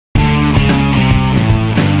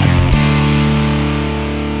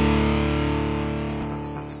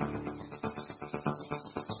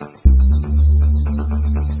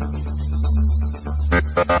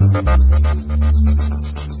All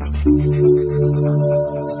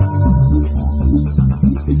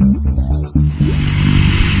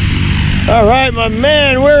right, my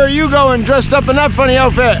man, where are you going dressed up in that funny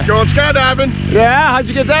outfit? Going skydiving. Yeah, how'd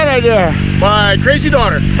you get that idea? My crazy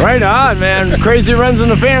daughter. Right on, man. Crazy runs in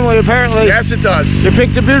the family, apparently. Yes, it does. You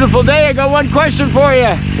picked a beautiful day. I got one question for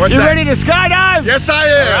you. What's you that? ready to skydive? Yes, I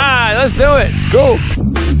am. All right, let's do it. Cool.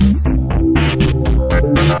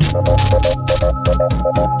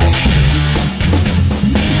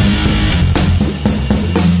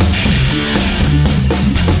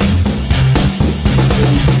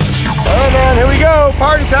 Here we go,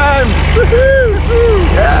 party time. Woohoo!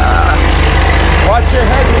 Yeah. Watch your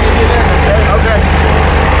head when you get in, okay? Okay.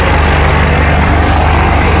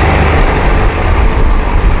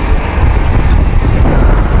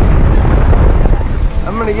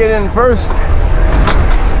 I'm gonna get in first.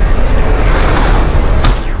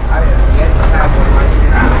 I have yet to have one of my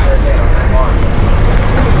students their head on that bar.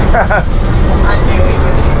 I can't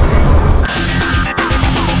even.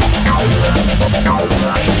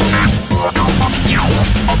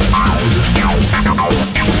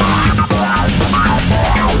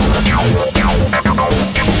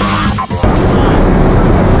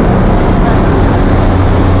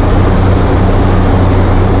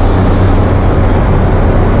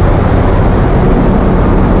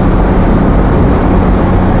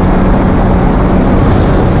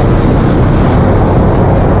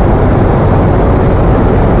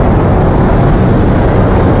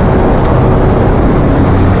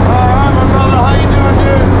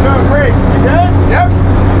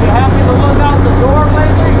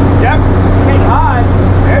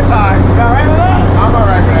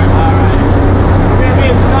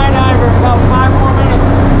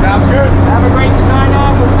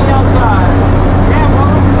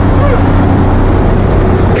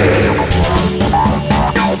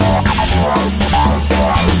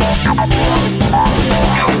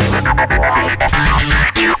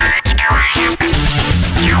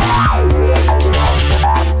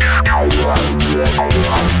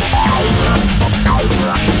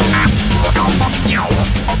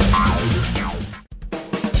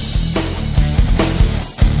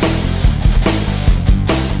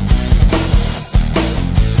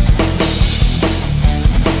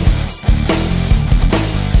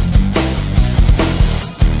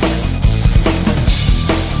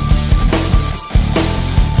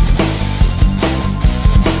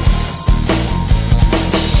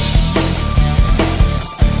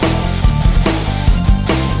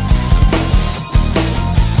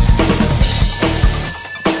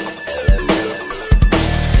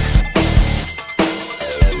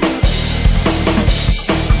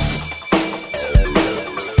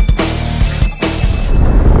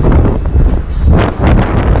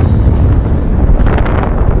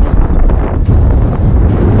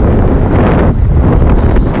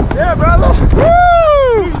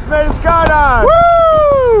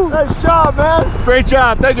 Great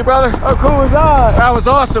job. Thank you, brother. How cool was that? That was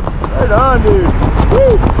awesome. Right on, dude.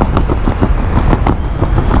 Woo.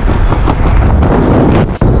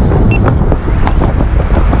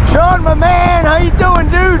 Sean, my man, how you doing,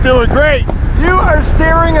 dude? Doing great. You are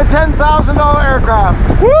steering a $10,000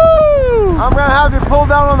 aircraft. Woo! I'm gonna have you pull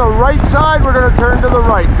down on the right side. We're gonna turn to the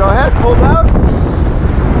right. Go ahead, pull down.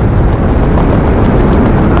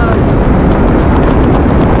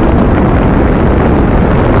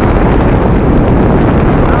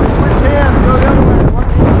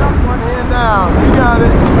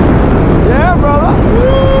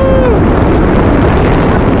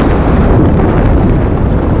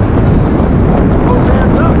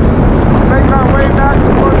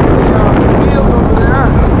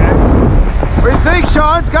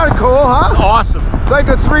 Cool, huh? Awesome. It's like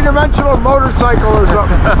a three-dimensional motorcycle or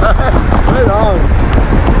something. Right on.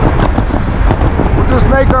 We'll just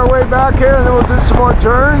make our way back here and then we'll do some more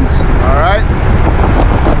turns. All right.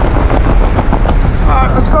 All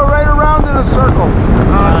right, let's go right around in a circle.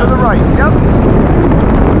 To the right. Yep.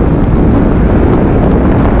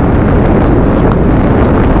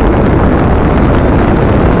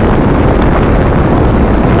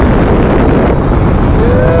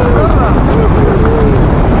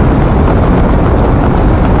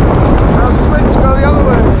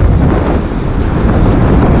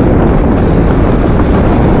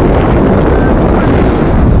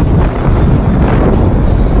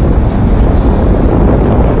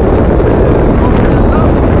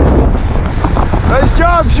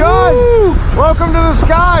 Sean, woo! Welcome to the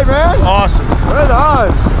sky, man. Awesome. Right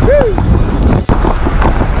on. Woo!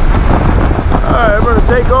 All right, I'm gonna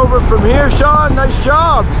take over from here, Sean. Nice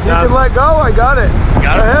job. You can let go. I got it.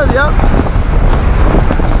 Got it? Go ahead. Yep.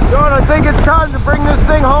 Sean, I think it's time to bring this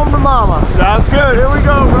thing home to Mama. Sounds good. Here we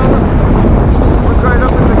go, brother. Look right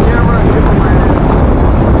up in the camera and give away.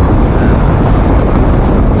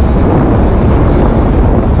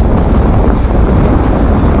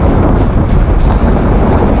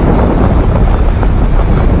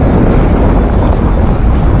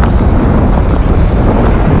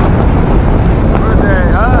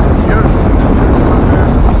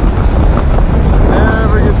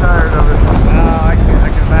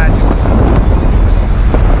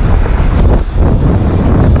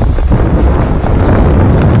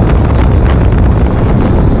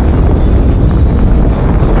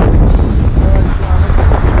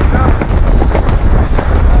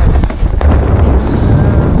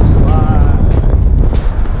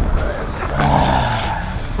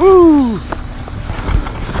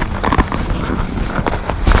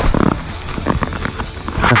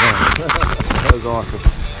 That was awesome.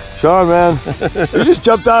 Sean, man, you just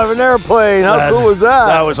jumped out of an airplane. How cool was that?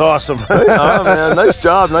 That was awesome. Oh, man, nice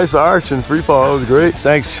job. Nice arch and free fall. That was great.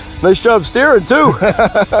 Thanks. Nice job steering, too.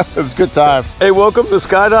 It was a good time. Hey, welcome to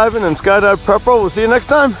skydiving and Skydive Pepperell. We'll see you next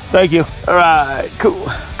time. Thank you. All right, cool.